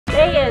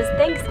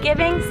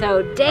Thanksgiving,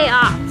 so day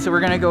off. So we're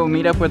gonna go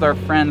meet up with our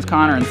friends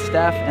Connor and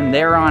Steph, and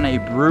they're on a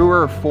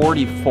Brewer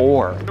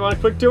 44. You want a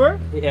quick tour?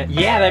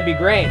 Yeah, that'd be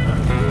great.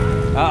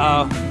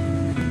 Uh-oh.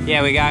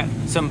 Yeah, we got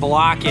some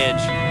blockage.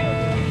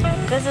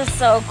 This is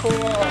so cool.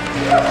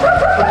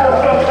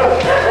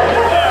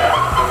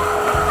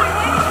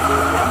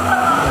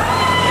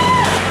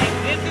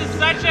 This is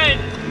such a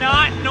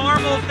not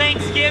normal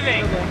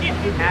Thanksgiving.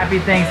 Happy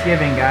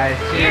Thanksgiving, guys.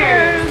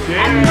 Cheers.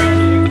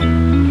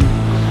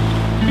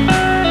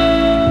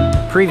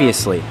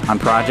 Previously on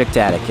Project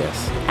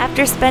Atticus.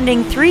 After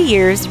spending 3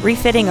 years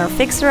refitting our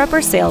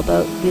fixer-upper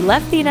sailboat, we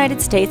left the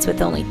United States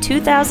with only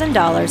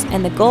 $2,000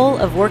 and the goal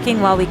of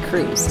working while we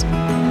cruised.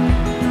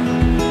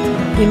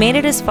 We made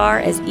it as far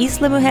as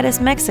Isla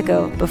Mujeres,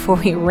 Mexico, before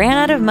we ran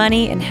out of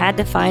money and had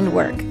to find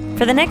work.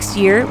 For the next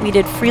year, we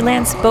did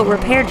freelance boat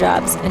repair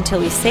jobs until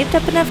we saved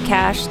up enough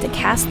cash to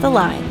cast the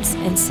lines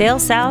and sail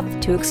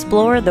south to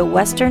explore the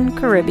Western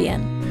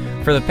Caribbean.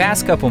 For the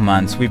past couple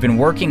months, we've been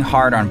working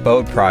hard on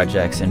boat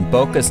projects in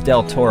Bocas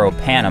del Toro,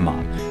 Panama,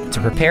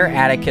 to prepare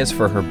Atticus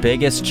for her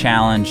biggest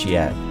challenge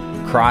yet,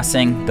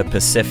 crossing the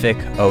Pacific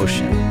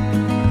Ocean.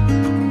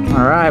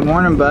 All right,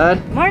 morning,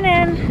 bud.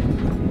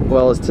 Morning.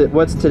 Well,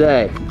 what's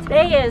today?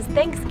 Today is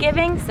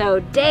Thanksgiving,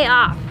 so day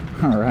off.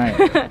 All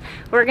right.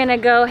 We're gonna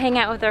go hang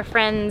out with our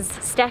friends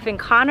Steph and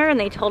Connor, and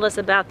they told us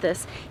about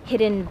this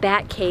hidden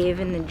bat cave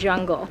in the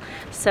jungle.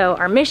 So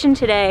our mission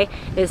today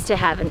is to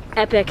have an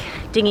epic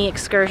dinghy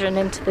excursion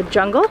into the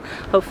jungle,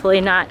 hopefully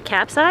not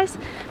capsize,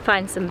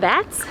 find some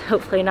bats,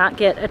 hopefully not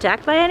get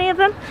attacked by any of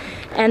them.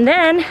 And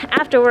then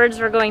afterwards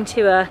we're going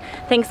to a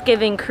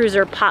Thanksgiving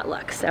cruiser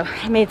potluck. So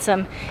I made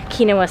some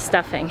quinoa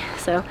stuffing.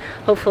 So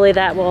hopefully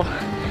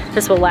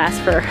this will last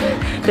for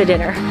the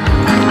dinner.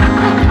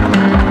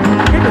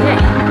 Okay.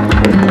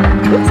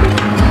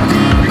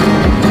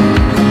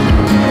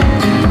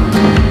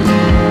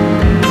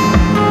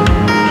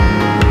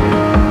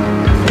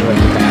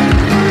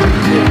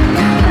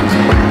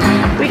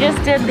 We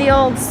just did the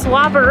old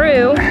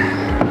swapperoo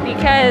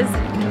because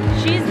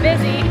she's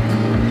busy,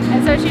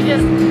 and so she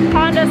just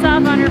pawned us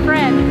off on her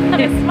friend on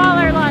a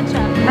smaller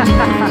lancha.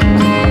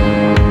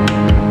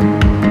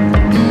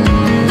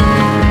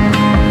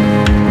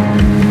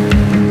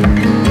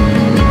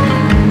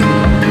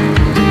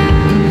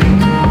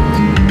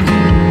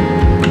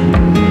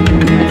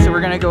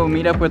 Go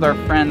meet up with our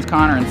friends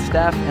Connor and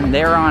Steph, and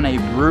they're on a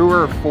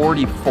Brewer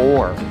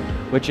 44,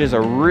 which is a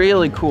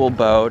really cool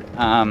boat.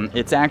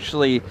 It's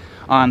actually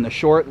on the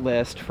short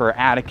list for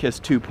Atticus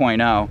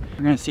 2.0.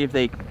 We're gonna see if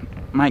they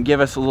might give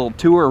us a little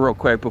tour real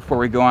quick before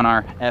we go on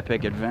our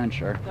epic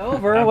adventure.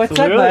 Over. Absolutely. What's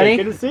up, buddy?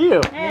 Good to see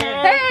you.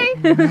 Hey!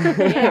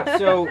 Yeah,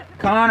 so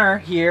Connor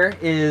here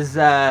is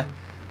the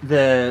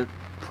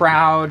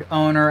proud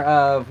owner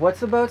of, what's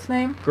the boat's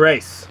name?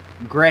 Grace.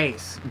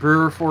 Grace,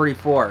 Brewer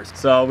 44s.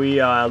 So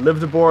we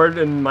lived aboard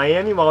in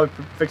Miami while we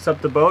fixed up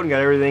the boat and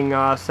got everything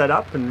set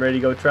up and ready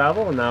to go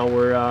travel, and now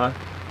we're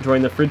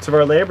enjoying the fruits of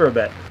our labor a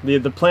bit.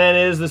 The plan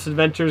is this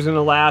adventure is going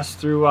to last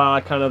through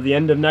kind of the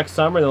end of next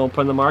summer, then we'll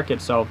put in the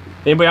market. So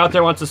if anybody out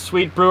there wants a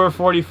sweet Brewer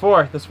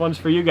 44, this one's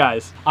for you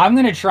guys. I'm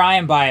gonna try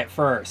and buy it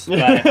first, but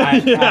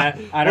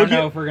I don't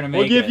know if we're gonna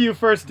make it. We'll give you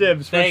first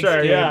dibs for Thanks,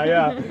 sure. dude.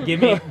 Yeah. Give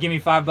me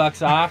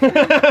 $5 off.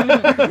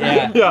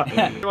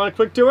 Yeah. You want a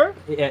quick tour?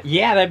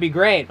 Yeah, that'd be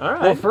great. All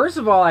right. Well, first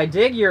of all, I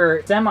dig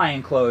your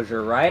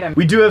semi-enclosure, right?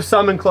 We do have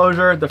some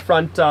enclosure. The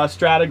front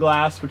strata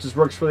glass, which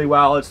works really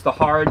well. It's the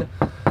hard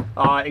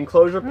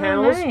enclosure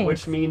panels, nice.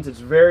 which means it's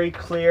very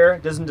clear,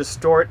 it doesn't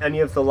distort any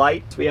of the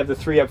light. We have the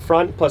 3 up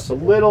front plus the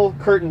little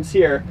curtains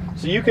here,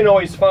 so you can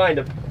always find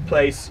a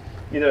place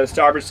either the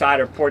starboard side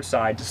or port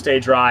side to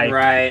stay dry.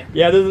 Right.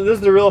 Yeah, this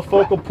is the real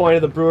focal point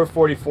of the Brewer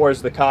 44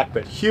 is the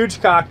cockpit.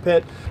 Huge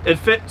cockpit. It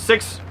fits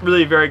 6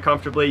 really very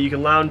comfortably. You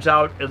can lounge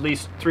out at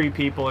least 3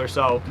 people or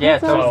so. Yeah,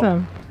 That's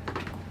awesome.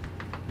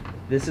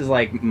 This is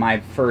like my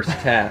first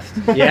test.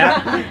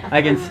 Yeah,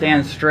 I can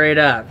stand straight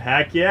up.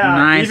 Heck yeah,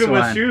 Nice even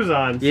one. with shoes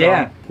on. So.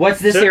 Yeah. What's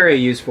this area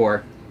used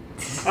for?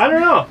 I don't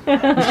know.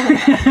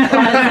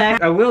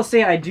 I will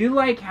say I do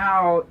like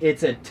how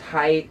it's a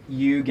tight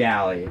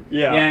U-galley. Yeah.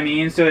 You know what I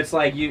mean? So it's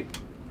like you,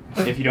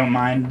 if you don't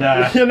mind.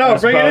 You know,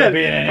 bring it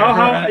in.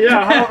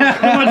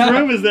 How much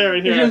room is there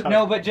in here?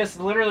 No, but just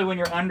literally when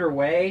you're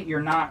underway,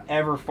 you're not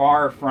ever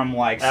far from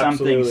like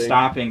Absolutely. something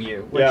stopping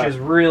you, which Yeah. is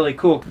really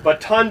cool.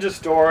 But tons of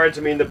storage.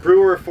 I mean, the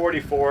Brewer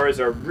 44s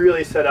are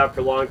really set up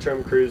for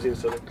long-term cruising.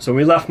 So when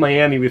we left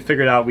Miami, we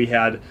figured out we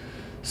had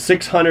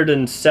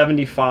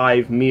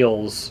 675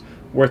 meals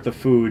worth of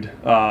food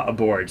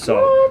aboard. So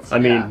What? I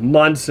mean,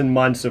 months and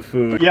months of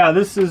food. Yeah,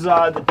 this is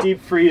the deep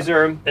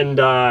freezer, and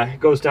it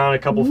goes down a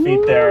couple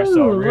feet there,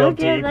 so real look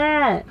deep. at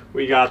that.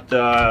 We got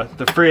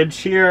the fridge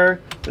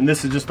here, and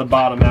this is just the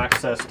bottom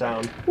access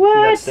down.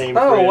 What? That same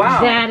Oh, fridge. wow.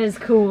 That is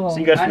cool. So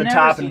you got to I've the never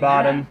top seen and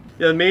bottom.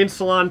 Yeah, the main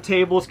salon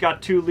table's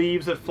got 2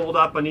 leaves that fold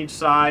up on each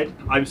side.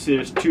 Obviously,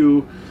 there's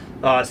 2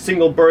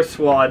 single berths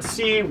we'll add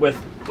C with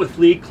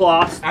lead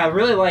cloths. I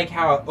really like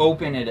how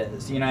open it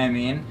is, you know what I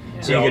mean?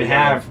 So Yeah. you could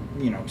have,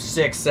 you know,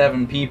 6,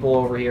 7 people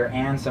over here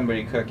and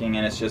somebody cooking,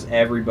 and it's just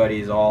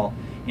everybody's all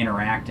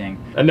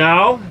interacting. And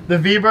now the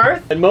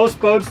V-berth. In most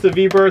boats, the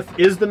V-berth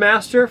is the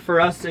master.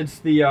 For us, it's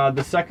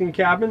the second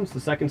cabin. It's the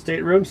second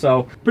stateroom.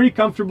 So pretty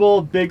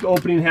comfortable. Big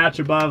opening hatch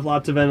above,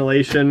 lots of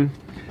ventilation.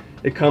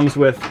 It comes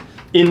with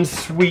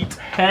in-suite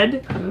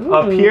head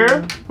up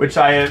here, which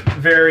I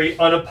very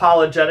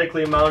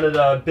unapologetically mounted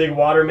a big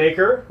water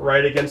maker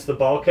right against the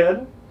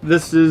bulkhead.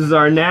 This is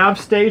our nav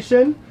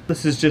station.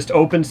 This is just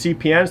open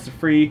CPN. It's the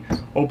free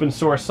open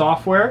source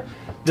software.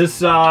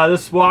 This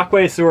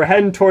walkway, so we're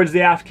heading towards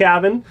the aft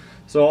cabin.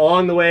 So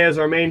along the way is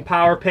our main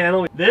power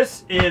panel.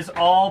 This is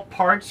all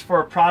parts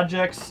for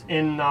projects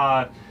in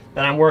that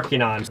I'm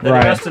working on. The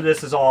rest of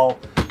this is all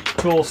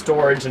tool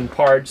storage and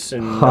parts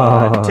and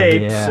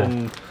tapes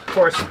and of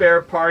course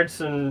spare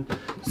parts and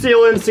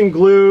sealants and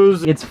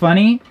glues. It's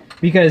funny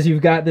because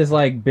you've got this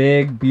like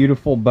big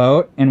beautiful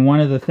boat, and one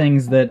of the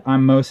things that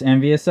I'm most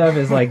envious of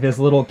is like this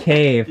little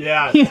cave.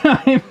 Yeah. You know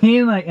what I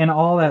mean? Like, and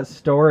all that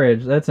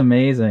storage. That's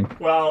amazing.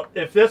 Well,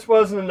 if this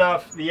wasn't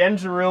enough, the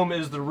engine room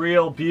is the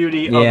real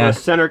beauty of a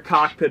center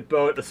cockpit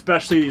boat,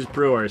 especially these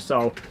brewers.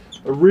 So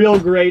a real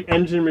great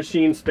engine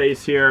machine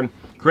space here.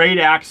 Great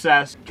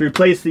access. To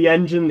replace the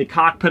engine, the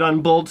cockpit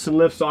unbolts and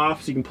lifts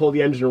off so you can pull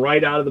the engine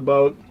right out of the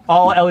boat.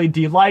 All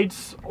LED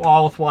lights,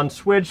 all with one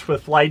switch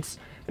with lights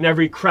in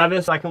every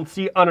crevice. I can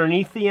see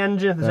underneath the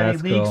engine if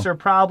there's any leaks or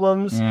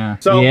problems. Yeah.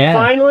 So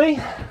finally,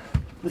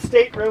 the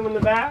stateroom in the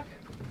back.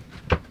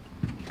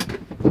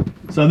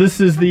 So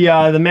this is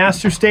the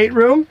master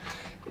stateroom.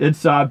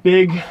 It's a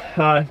big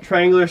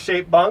triangular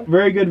shaped bunk.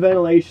 Very good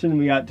ventilation.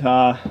 We got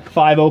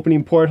 5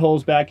 opening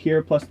portholes back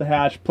here, plus the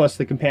hatch, plus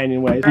the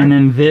companionway. And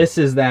then this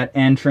is that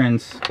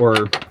entrance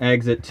or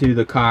exit to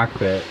the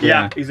cockpit.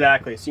 Yeah,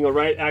 exactly. So you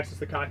go access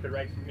the cockpit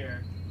right from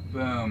here.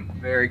 Boom.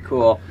 Very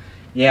cool.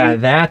 Yeah,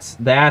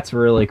 that's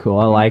really cool.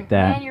 I like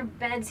that. Man, your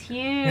bed's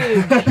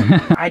huge.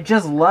 I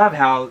just love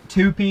how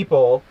 2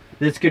 people,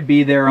 this could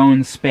be their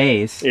own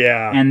space.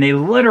 Yeah. And they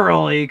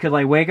literally could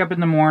like wake up in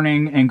the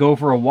morning and go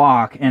for a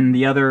walk, and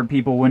the other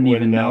people wouldn't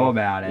even know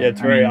about it. Yeah, it's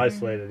very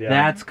isolated. Yeah.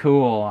 That's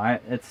cool.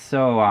 It's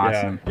so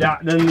awesome. Yeah.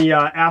 Then the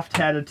aft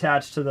head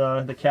attached to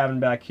the cabin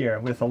back here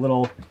with a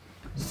little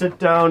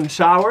sit-down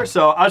shower.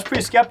 So I was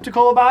pretty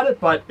skeptical about it,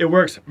 but it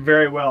works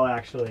very well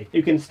actually.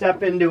 You can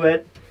step into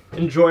it,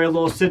 enjoy a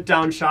little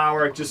sit-down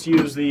shower. Just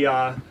use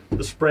the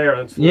sprayer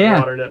and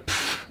water in it.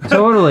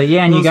 Totally.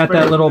 Yeah, and you got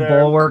that little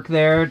bulwark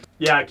there.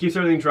 Yeah, it keeps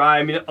everything dry.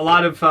 I mean, a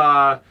lot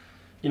of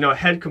you know,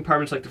 head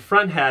compartments like the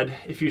front head,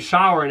 if you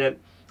shower in it,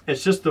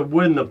 it's just the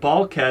wood and the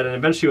bulkhead, and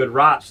eventually it would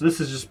rot. So this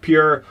is just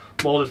pure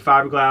molded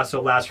fiberglass, so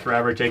it lasts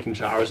forever taking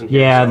showers in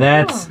here.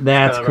 Yeah, so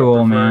that's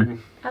cool,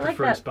 man. I like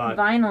that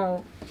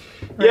vinyl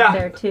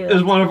there too.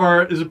 Is one of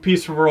our a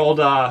piece of our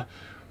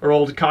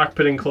old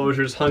cockpit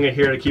enclosures, hung it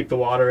here to keep the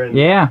water in.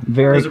 Yeah,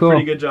 very cool. Does a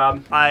pretty good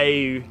job.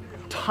 I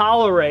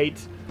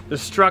tolerate the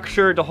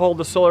structure to hold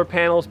the solar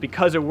panels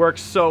because it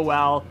works so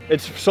well.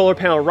 It's solar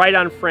panel right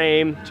on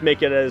frame to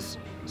make it as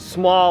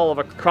small of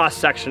a cross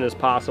section as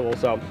possible.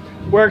 So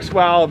works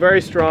well, very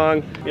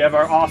strong. We have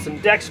our awesome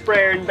deck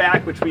sprayer in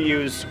back, which we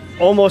use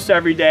almost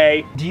every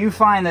day. Do you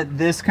find that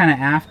this kind of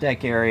aft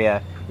deck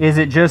area, is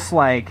it just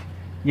like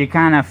you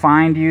kind of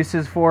find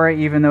uses for it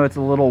even though it's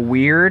a little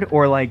weird,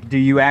 or like do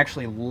you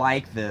actually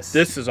like this?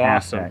 This is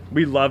awesome.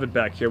 We love it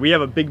back here. We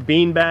have a big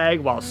bean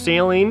bag while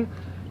sailing.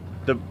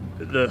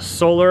 The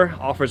solar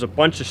offers a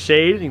bunch of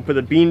shade. You can put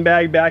the bean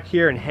bag back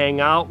here and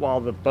hang out while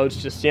the boat's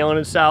just sailing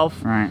itself.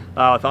 Right.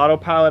 With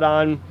autopilot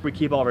on, we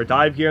keep all of our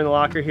dive gear in the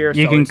locker here.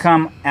 You can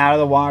come out of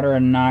the water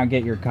and not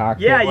get your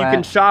cockpit wet. You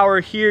can shower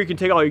here. You can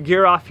take all your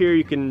gear off here.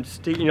 You can,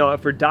 you know,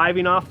 if we're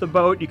diving off the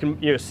boat, you can,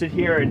 you know, sit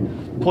here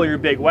and pull your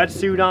big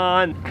wetsuit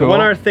on. Cool.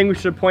 One other thing we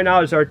should point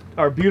out is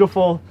our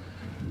beautiful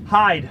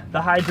hide,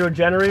 the hydro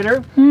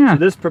generator. Yeah. So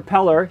this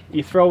propeller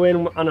you throw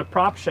in on a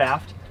prop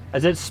shaft.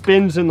 As it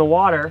spins in the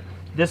water,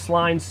 this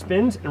line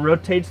spins and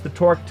rotates the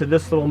torque to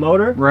this little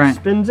motor,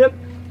 spins it,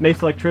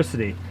 makes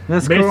electricity.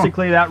 That's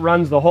basically cool. That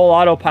runs the whole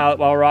autopilot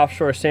while we're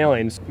offshore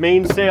sailing.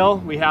 Mainsail,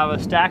 we have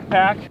a stack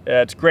pack.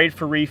 It's great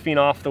for reefing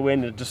off the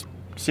wind. It just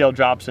sail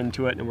drops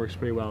into it and it works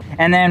pretty well.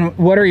 And then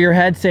what are your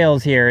head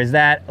sails here? Is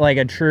that like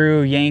a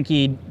true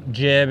Yankee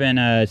jib and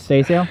a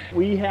staysail?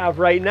 We have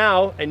right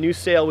now a new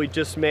sail we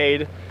just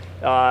made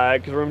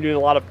because we're doing a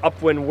lot of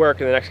upwind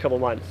work in the next couple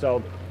months.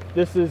 So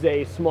this is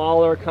a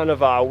smaller kind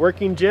of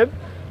working jib,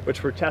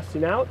 which we're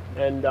testing out,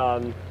 and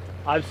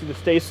obviously the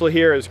staysail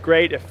here is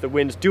great. If the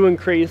winds do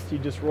increase, you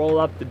just roll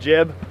up the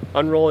jib,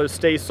 unroll the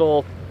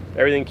staysail,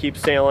 everything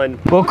keeps sailing.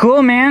 Well,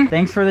 cool, man.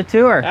 Thanks for the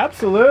tour.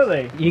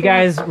 Absolutely. You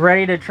guys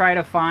ready to try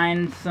to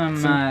find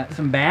some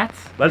bats?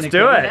 Let's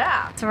do it.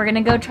 Yeah. So we're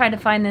gonna go try to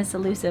find this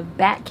elusive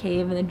bat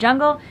cave in the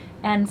jungle,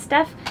 and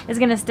Steph is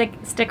gonna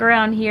stick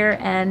around here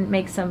and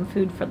make some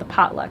food for the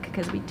potluck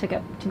because we took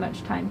up too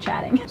much time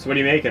chatting. So what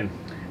are you making?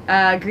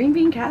 Green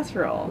bean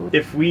casserole.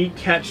 If we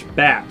catch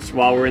bats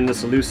while we're in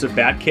this elusive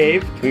bat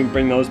cave, can we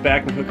bring those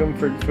back and cook them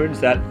for food? Is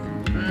that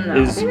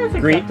No, I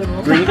think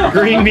that's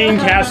green bean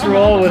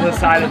casserole with a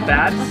side of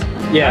bats?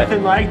 Yeah.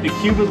 Nothing like the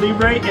Cuba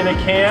Libre in a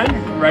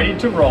can, ready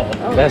to roll.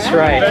 That's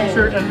right.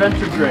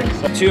 Adventure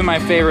drinks. Two of my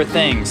favorite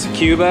things,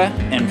 Cuba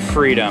and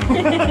freedom.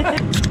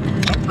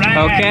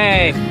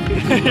 Okay.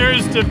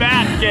 Here's to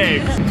Bat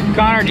Cave.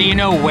 Connor, do you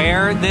know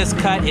where this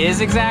cut is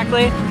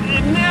exactly?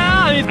 No,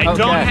 I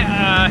don't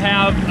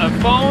have a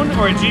phone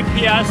or a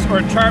GPS or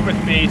a chart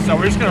with me, so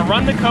we're just gonna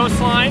run the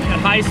coastline at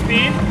high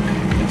speed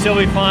until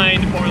we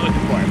find what we're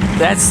looking for.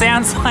 That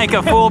sounds like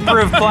a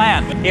foolproof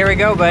plan. Here we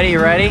go, buddy.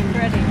 You ready?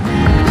 Ready.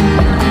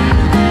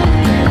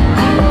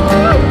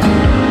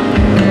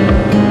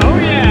 Oh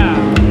yeah!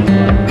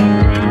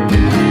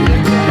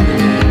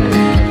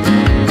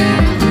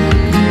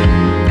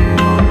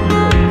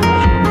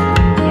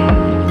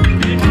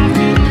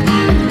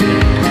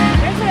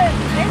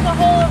 There's a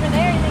hole over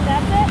there. You think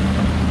that's it?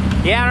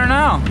 Yeah, I don't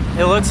know.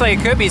 It looks like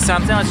it could be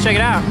something. Let's check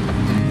it out.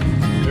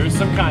 There's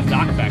some kind of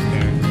dock back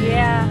there.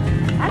 Yeah.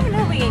 I don't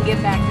know if we can get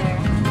back there.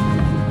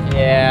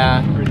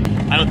 Yeah.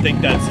 I don't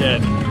think that's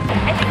it. I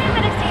think I'm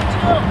gonna see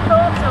two little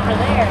coves over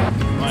there.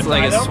 It's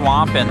like a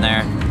swamp in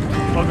there.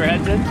 Poke your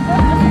heads in.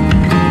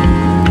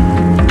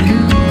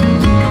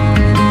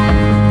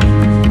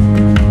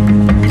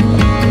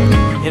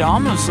 It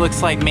almost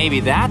looks like maybe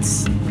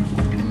that's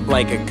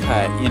like a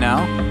cut, you know?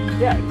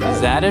 Yeah. Is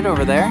that it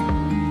over there?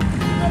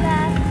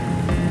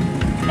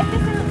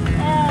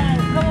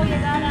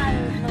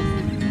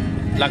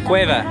 La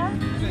cueva.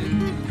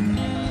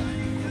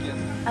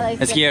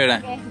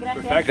 Izquierda.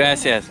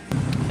 Gracias.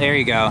 There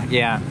you go.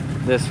 Yeah,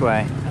 this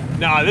way.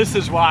 No, this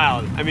is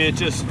wild. I mean, it's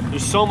just,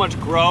 there's so much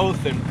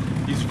growth and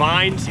these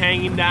vines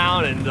hanging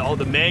down and all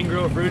the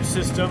mangrove root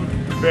system.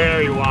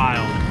 Very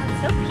wild.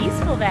 It's so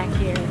peaceful back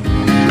here.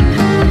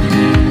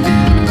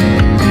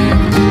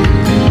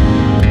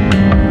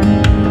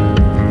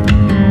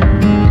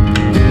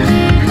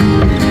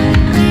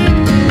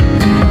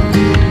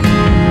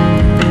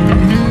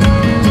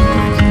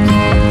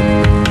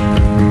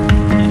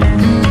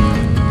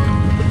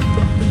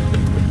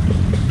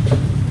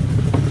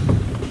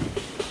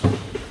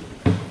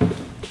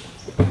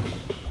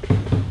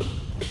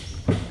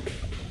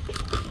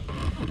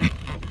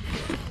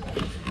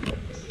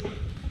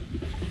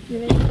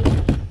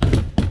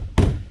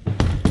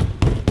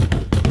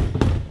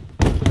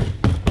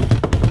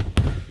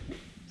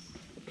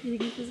 You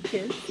think this is a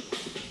kiss?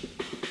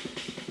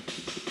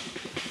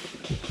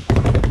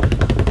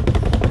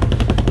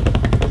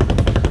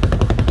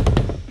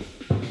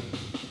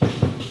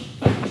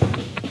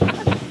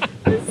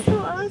 That's so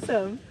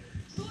awesome.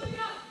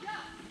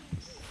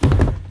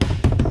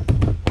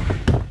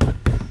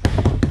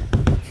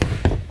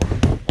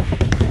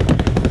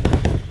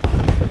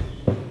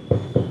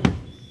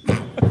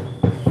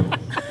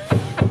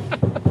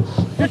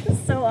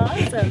 That's so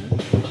awesome.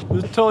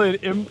 This is totally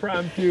an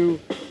impromptu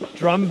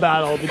drum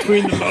battle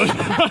between the boats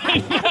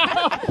right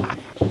now.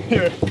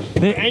 Here,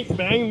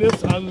 bang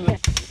this on the...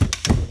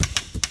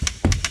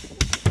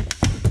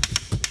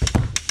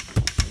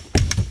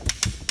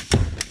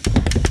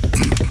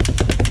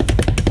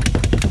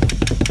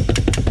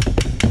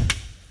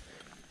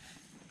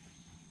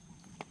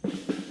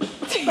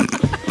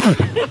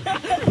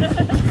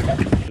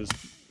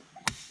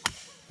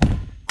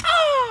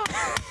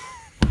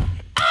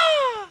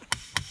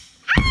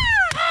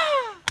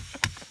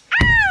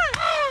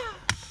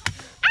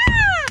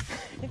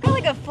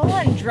 Like a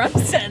full-on drum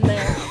set in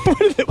there.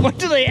 What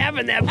do they have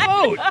in that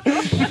boat?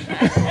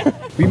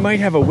 We might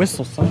have a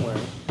whistle somewhere.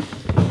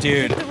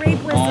 Dude, The rape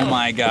whistle. oh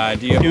my God.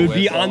 Do you have It a would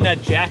be whistle? on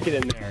that jacket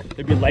in there.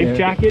 There'd be a life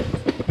jacket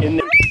in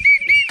there.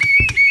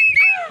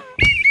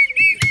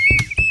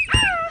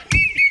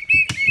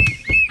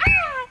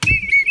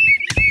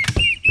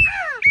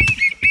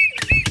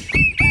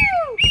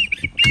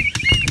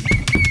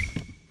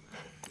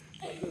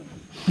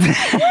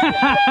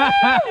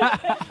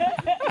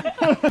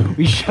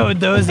 We showed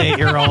those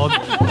 8-year-olds.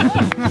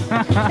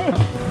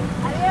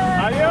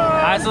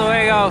 Adios! Hasta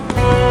luego.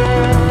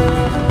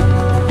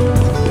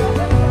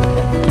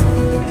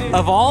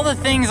 Of all the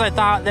things I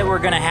thought that were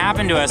gonna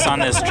happen to us on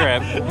this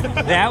trip,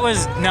 that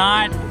was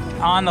not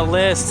on the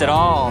list at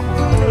all.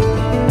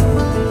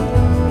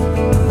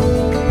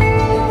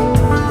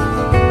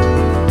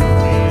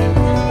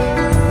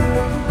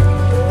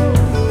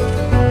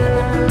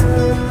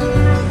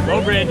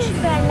 Low bridge.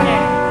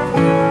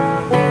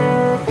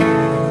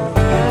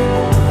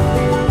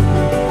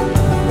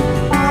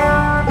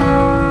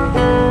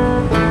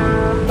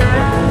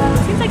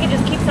 Seems like it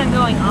just keeps on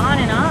going on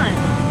and on.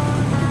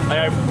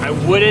 I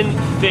wouldn't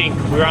think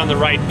we were on the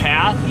right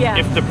path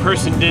if the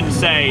person didn't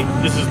say,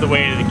 this is the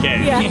way to the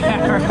cave. Yeah.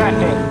 Yeah,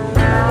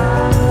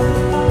 right.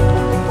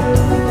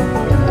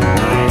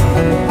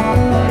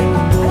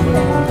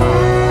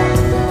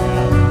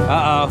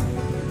 Uh-oh.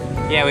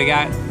 Yeah, we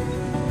got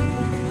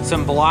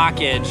some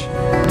blockage. Do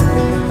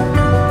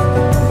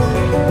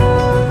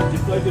you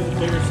feel like there's a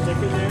bigger stick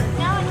in there?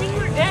 No, I think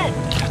we're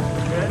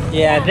good.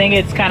 Yeah, I think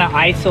it's kind of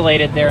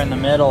isolated there in the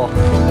middle.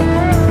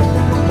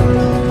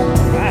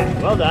 Alright,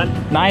 well done.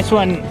 Nice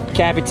one,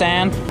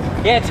 Capitan.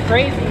 Yeah, it's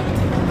crazy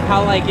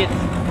how like it's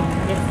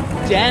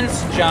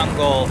dense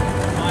jungle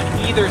on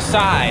either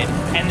side,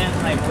 and then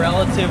like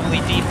relatively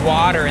deep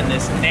water in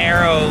this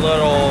narrow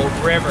little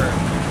river.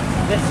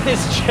 This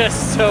is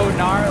just so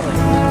gnarly.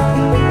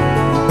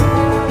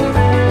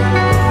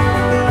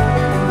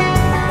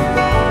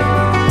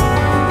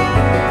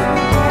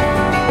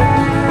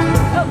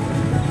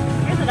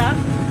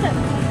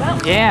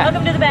 Yeah.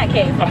 Welcome to the Bat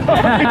Cave.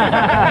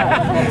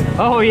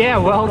 Oh yeah,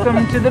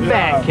 welcome to the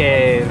Bat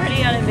Cave.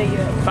 Pretty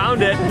unambiguous.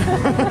 Found it.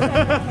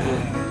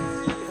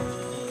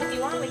 If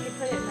you want, we could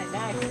put it in my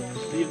bag.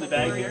 Leave the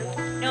bag here?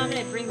 No, I'm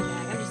gonna bring the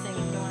bag. I'm just saying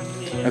if you want to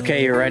do it.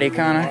 Okay, you ready,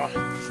 Connor? Oh,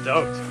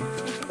 stoked.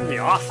 It's gonna be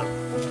awesome.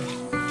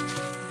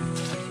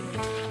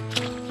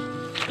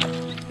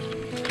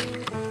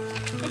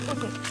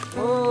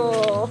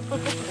 Oh,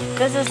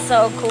 this is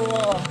so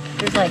cool.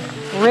 There's like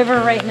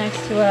river right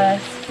next to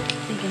us.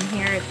 You can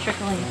hear it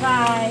trickling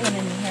by, and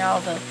then you hear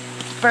all the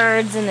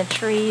birds and the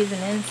trees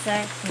and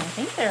insects, and I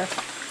think there are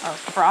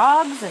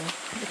frogs, and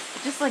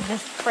it's just like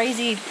this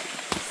crazy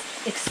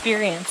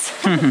experience.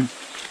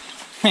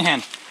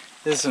 Man,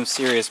 this is some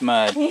serious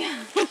mud. Yeah.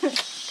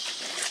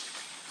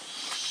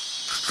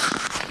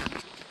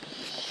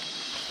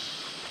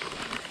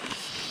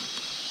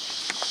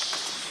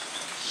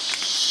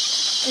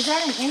 Is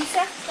that an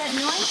insect, that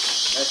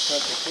noise? That's a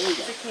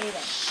cicada.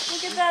 Cicada.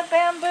 Look at that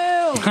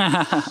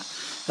bamboo!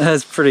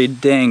 That's pretty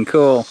dang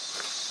cool.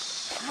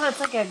 Oh, it's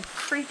like a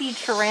creepy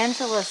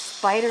tarantula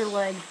spider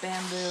leg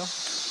bamboo.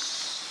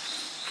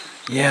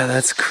 Yeah,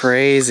 that's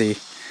crazy.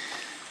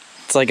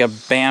 It's like a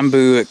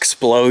bamboo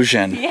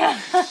explosion. Yeah.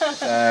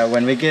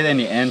 When we get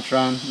any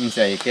entrance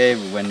inside the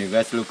cave, when you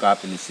guys look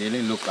up in the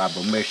ceiling, look up,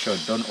 but make sure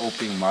don't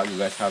open your mouth. You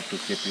guys have to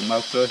keep your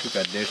mouth closed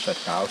because there's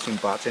 1,000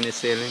 bats in the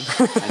ceiling,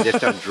 and they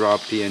start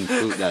dropping and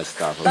food that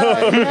stuff.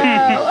 Okay?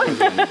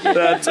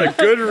 That's a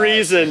good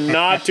reason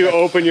not to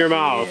open your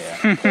mouth.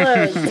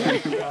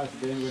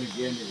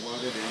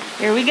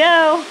 Here we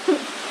go.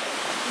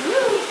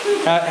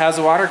 How's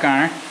the water,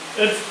 Connor?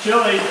 It's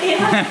chilly.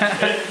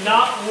 It's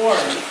not warm.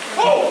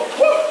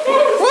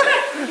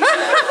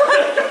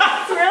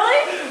 Really?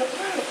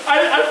 I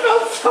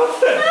felt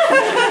something.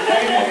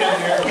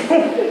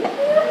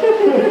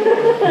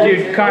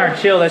 Dude, Connor,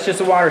 chill. That's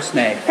just a water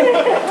snake.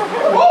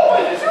 Oh,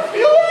 did you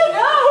feel it?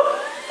 No.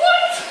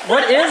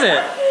 What is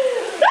it?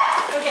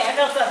 Okay, I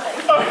felt something.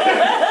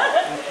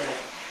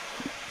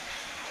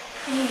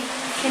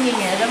 Can you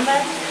hear them,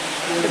 bud?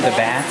 The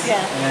bats?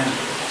 Yeah.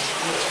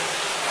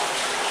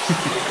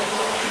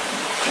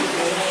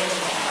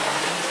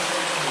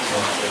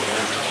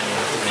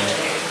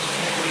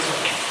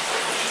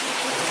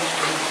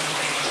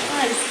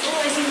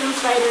 I see those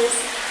spiders.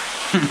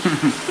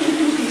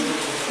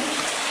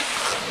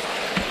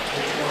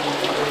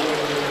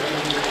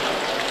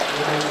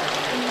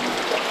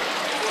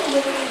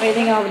 What do you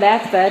think of all the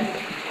bats, bud?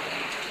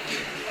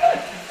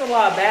 That's a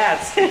lot of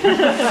bats.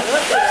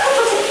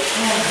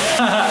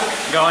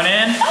 Going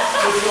in?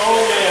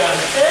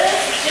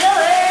 It's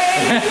chilly.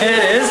 It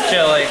is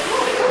chilly. A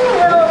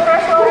little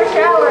freshwater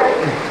shower.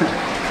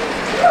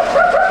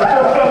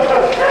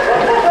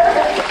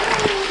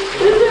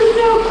 This is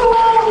so cool.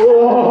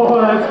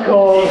 Oh, that's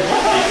cold.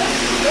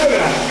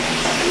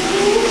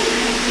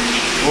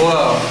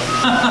 Whoa.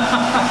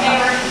 Okay,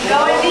 we're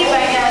going deep, I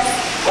guess.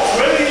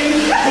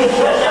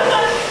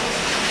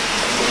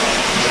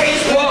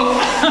 Whoa.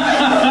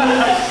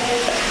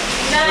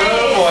 Nice.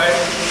 Oh boy.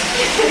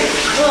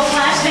 Little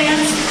flash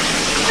dance.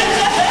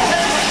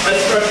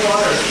 That's fresh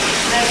water.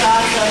 That's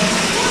awesome.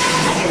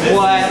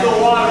 What? The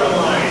water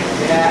line.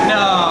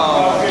 No.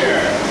 Up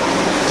here.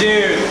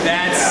 Dude,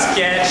 that's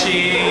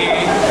sketchy.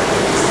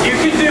 You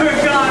can do it,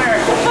 Connor.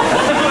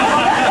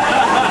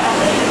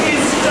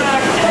 He's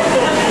stuck.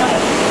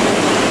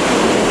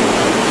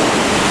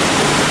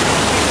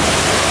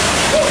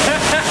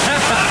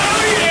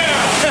 Oh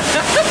yeah! A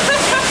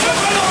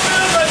little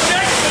bit of a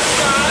neck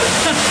massage.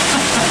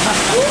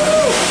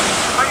 Woo!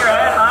 Put your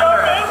head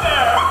under it. In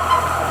there.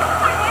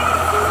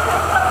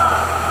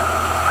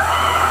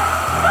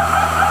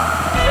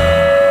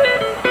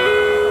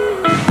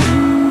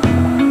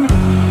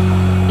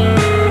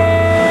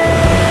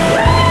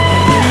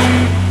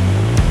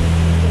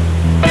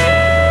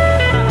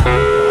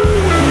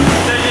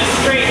 So just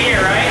straight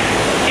here, right?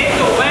 Hit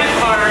the wet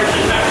part,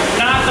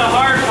 not the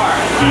hard part.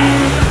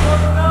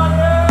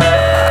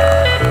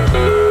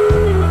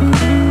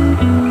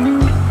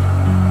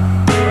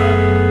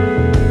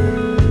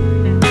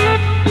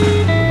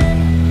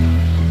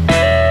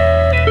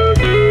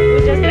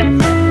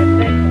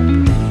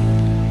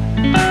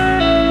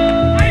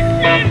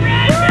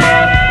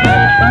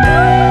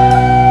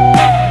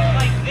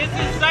 Like, this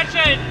is such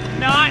a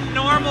not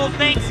normal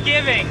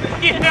Thanksgiving.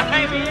 You know what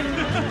I mean?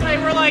 Like,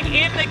 we're like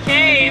in the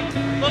cave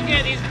looking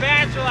at these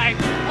bats. We're like,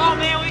 oh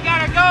man, we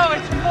gotta go.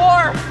 It's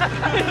 4.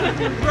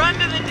 Run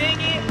to the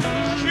dinghy,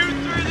 shoot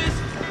through this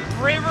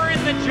river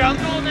in the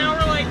jungle. Now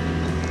we're like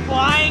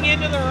flying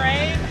into the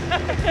rain,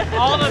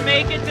 all to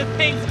make it to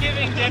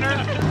Thanksgiving dinner.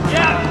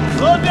 Yeah, a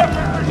little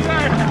different for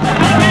sure.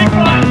 Big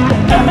fun.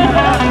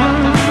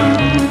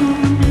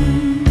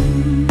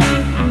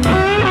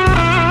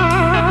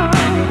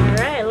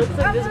 Alright, looks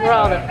like this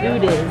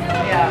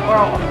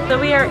So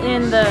we are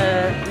in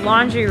the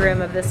laundry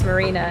room of this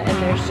marina, and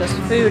there's just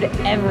food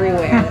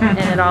everywhere, and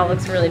it all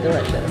looks really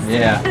delicious.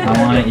 Yeah, I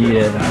want to eat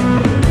it.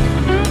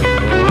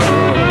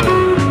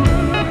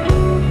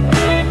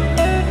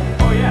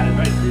 Oh yeah,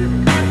 right here.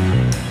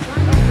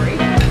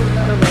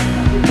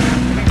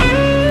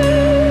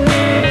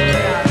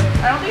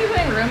 I don't think there's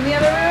any room in the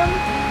other room,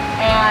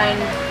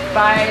 and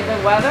by the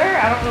weather,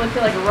 I don't really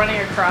feel like running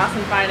across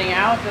and finding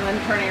out, and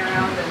then turning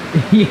around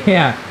and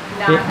Yeah.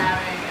 not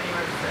having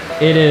anywhere to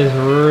sit. It is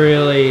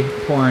really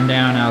pouring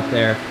down out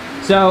there.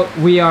 So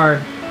we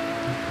are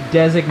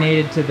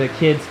designated to the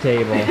kids'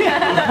 table.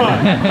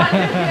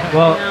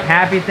 Well,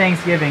 happy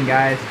Thanksgiving,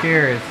 guys.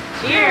 Cheers.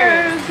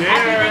 Cheers! Cheers.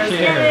 Happy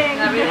Thanksgiving!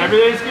 Happy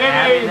Thanksgiving!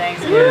 Happy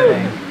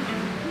Thanksgiving.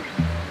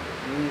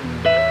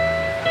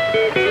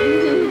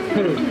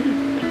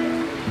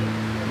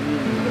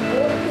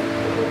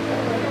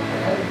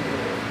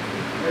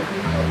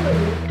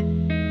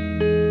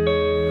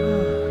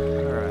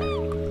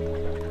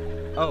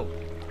 Oh.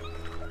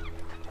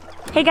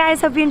 Hey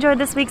guys, hope you enjoyed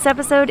this week's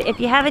episode. If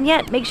you haven't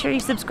yet, make sure you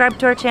subscribe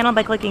to our channel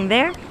by clicking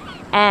there.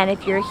 And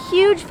if you're a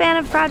huge fan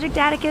of Project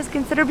Atticus,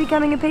 consider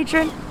becoming a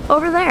patron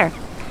over there.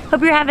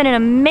 Hope you're having an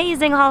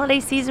amazing holiday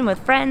season with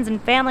friends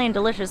and family and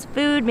delicious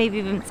food, maybe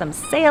even some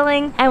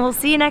sailing. And we'll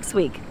see you next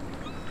week.